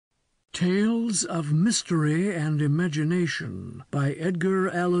Tales of Mystery and Imagination by Edgar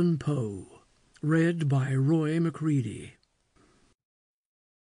Allan Poe. Read by Roy Macready.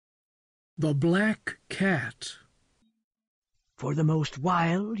 The Black Cat. For the most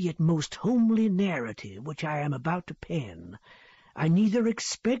wild yet most homely narrative which I am about to pen, I neither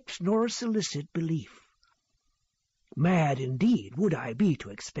expect nor solicit belief. Mad indeed would I be to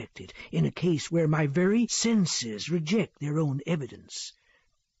expect it, in a case where my very senses reject their own evidence.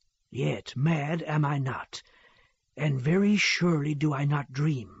 Yet mad am I not, and very surely do I not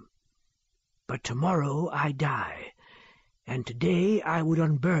dream. But tomorrow I die, and today I would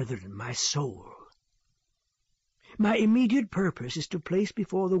unburthen my soul. My immediate purpose is to place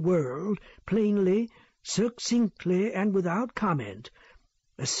before the world, plainly, succinctly, and without comment,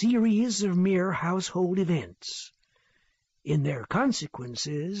 a series of mere household events. In their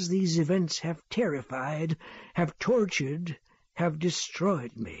consequences, these events have terrified, have tortured, have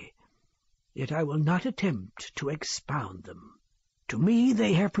destroyed me. Yet I will not attempt to expound them. To me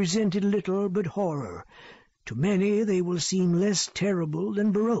they have presented little but horror. To many they will seem less terrible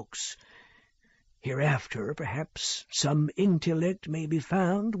than Baroque's. Hereafter, perhaps, some intellect may be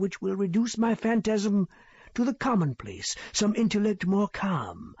found which will reduce my phantasm to the commonplace, some intellect more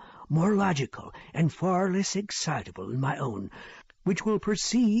calm, more logical, and far less excitable than my own, which will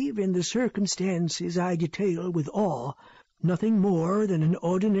perceive in the circumstances I detail with awe nothing more than an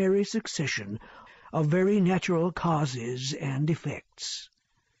ordinary succession of very natural causes and effects.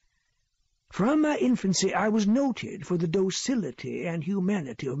 From my infancy I was noted for the docility and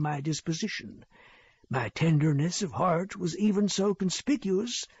humanity of my disposition. My tenderness of heart was even so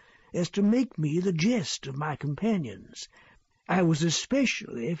conspicuous as to make me the jest of my companions. I was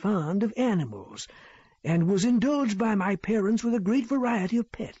especially fond of animals, and was indulged by my parents with a great variety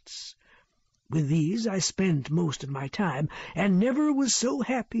of pets. With these I spent most of my time, and never was so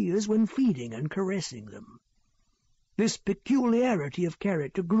happy as when feeding and caressing them. This peculiarity of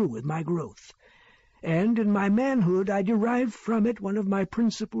character grew with my growth, and in my manhood I derived from it one of my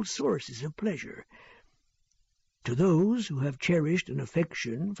principal sources of pleasure. To those who have cherished an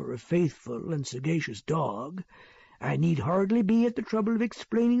affection for a faithful and sagacious dog, I need hardly be at the trouble of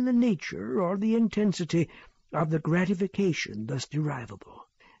explaining the nature or the intensity of the gratification thus derivable.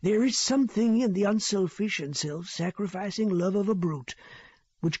 There is something in the unselfish and self-sacrificing love of a brute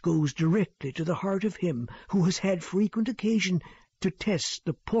which goes directly to the heart of him who has had frequent occasion to test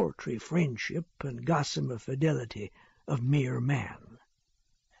the paltry friendship and gossamer fidelity of mere man.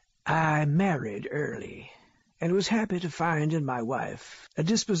 I married early, and was happy to find in my wife a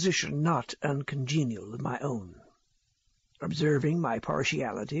disposition not uncongenial with my own. Observing my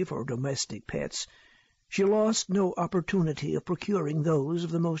partiality for domestic pets, she lost no opportunity of procuring those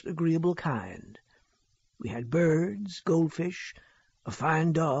of the most agreeable kind. We had birds, goldfish, a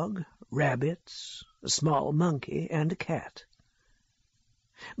fine dog, rabbits, a small monkey, and a cat.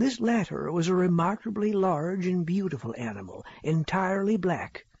 This latter was a remarkably large and beautiful animal, entirely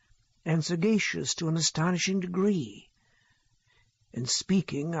black, and sagacious to an astonishing degree. In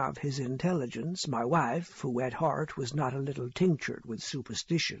speaking of his intelligence, my wife, who at heart was not a little tinctured with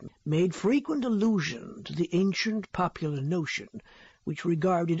superstition, made frequent allusion to the ancient popular notion which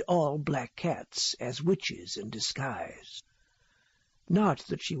regarded all black cats as witches in disguise. Not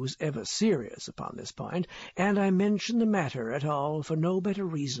that she was ever serious upon this point, and I mention the matter at all for no better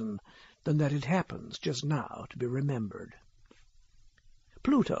reason than that it happens just now to be remembered.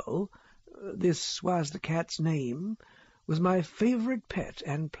 Pluto, this was the cat's name, was my favorite pet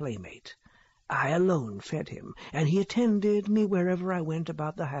and playmate. I alone fed him, and he attended me wherever I went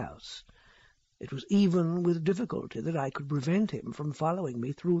about the house. It was even with difficulty that I could prevent him from following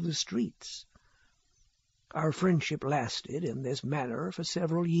me through the streets. Our friendship lasted in this manner for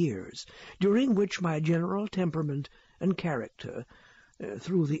several years, during which my general temperament and character,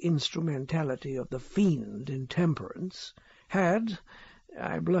 through the instrumentality of the fiend intemperance, had,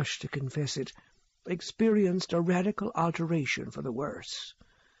 I blush to confess it, experienced a radical alteration for the worse.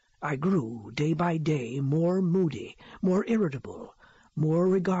 I grew, day by day, more moody, more irritable, more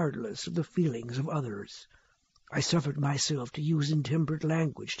regardless of the feelings of others. I suffered myself to use intemperate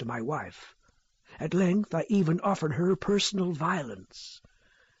language to my wife. At length I even offered her personal violence.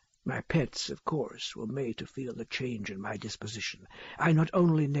 My pets, of course, were made to feel the change in my disposition. I not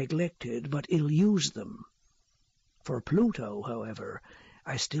only neglected, but ill-used them. For Pluto, however,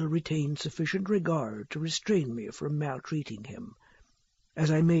 I still retained sufficient regard to restrain me from maltreating him,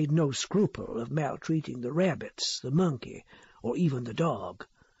 as I made no scruple of maltreating the rabbits, the monkey, or even the dog,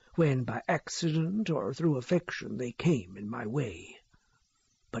 when by accident or through affection they came in my way.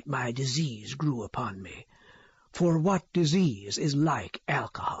 But my disease grew upon me, for what disease is like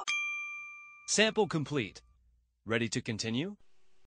alcohol? Sample complete. Ready to continue?